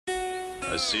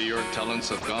I see your talents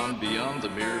have gone beyond the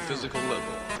mere physical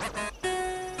level.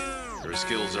 Your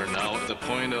skills are now at the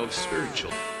point of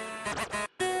spiritual.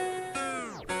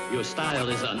 Your style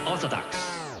is unorthodox,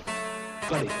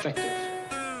 but effective.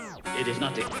 It is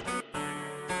nothing.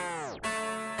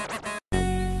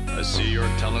 I see your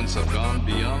talents have gone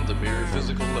beyond the mere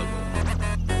physical level.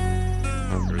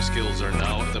 Your skills are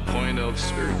now at the point of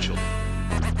spiritual.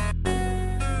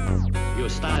 Your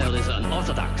style is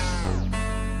unorthodox,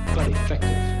 but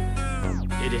effective.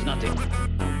 It is nothing.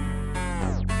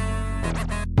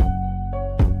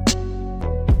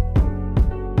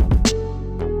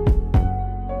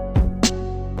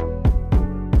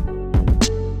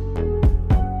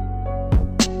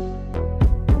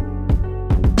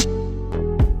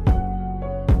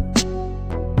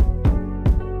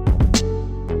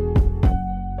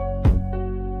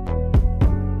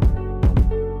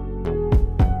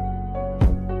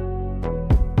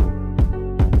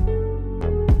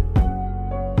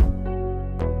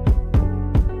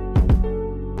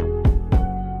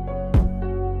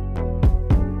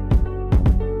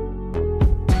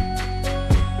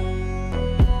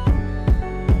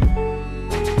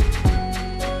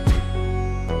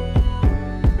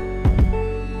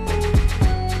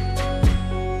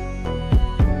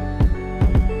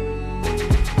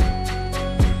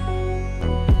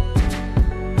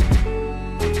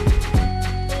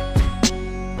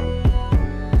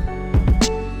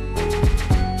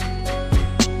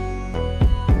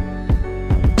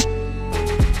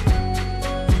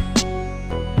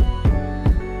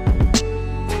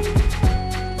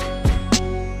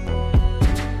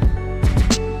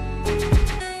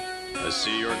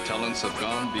 Have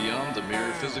gone beyond the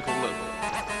mere physical level.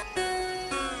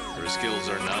 Your skills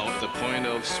are now at the point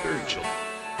of spiritual.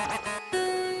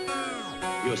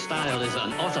 Your style is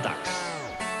unorthodox,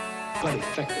 but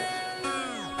effective.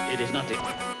 It is nothing.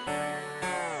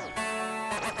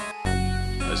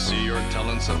 I see your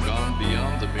talents have gone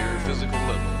beyond the mere physical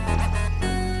level.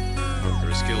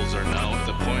 Your skills are now at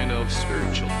the point of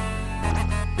spiritual.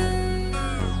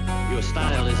 Your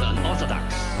style is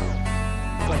unorthodox,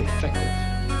 but effective.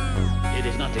 It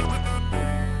is nothing.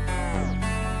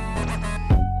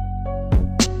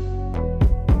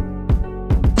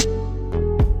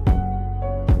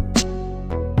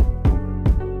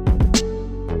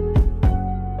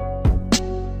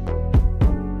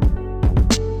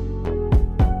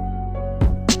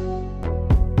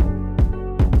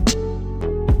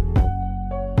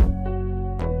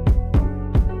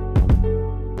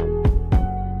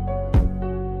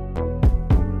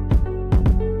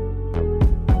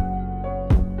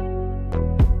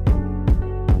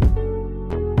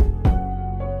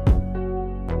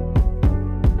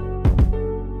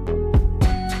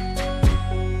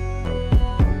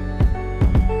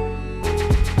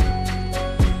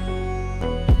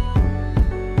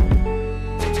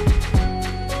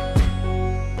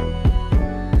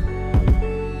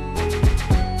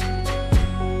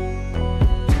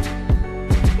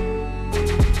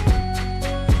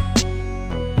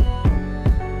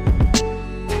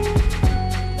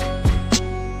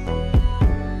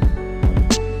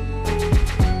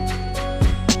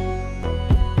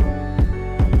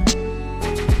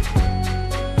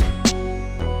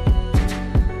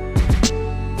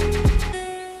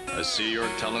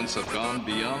 Have gone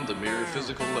beyond the mere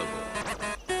physical level.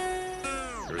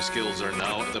 Your skills are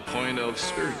now at the point of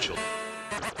spiritual.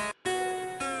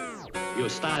 Your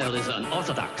style is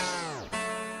unorthodox,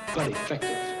 but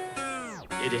effective.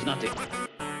 It is nothing.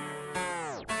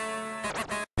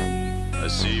 I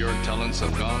see your talents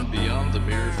have gone beyond the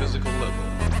mere physical level.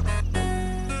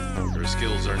 Your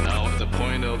skills are now at the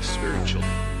point of spiritual.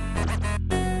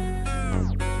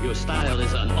 Your style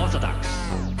is unorthodox,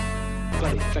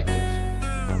 but effective.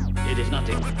 It is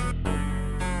nothing.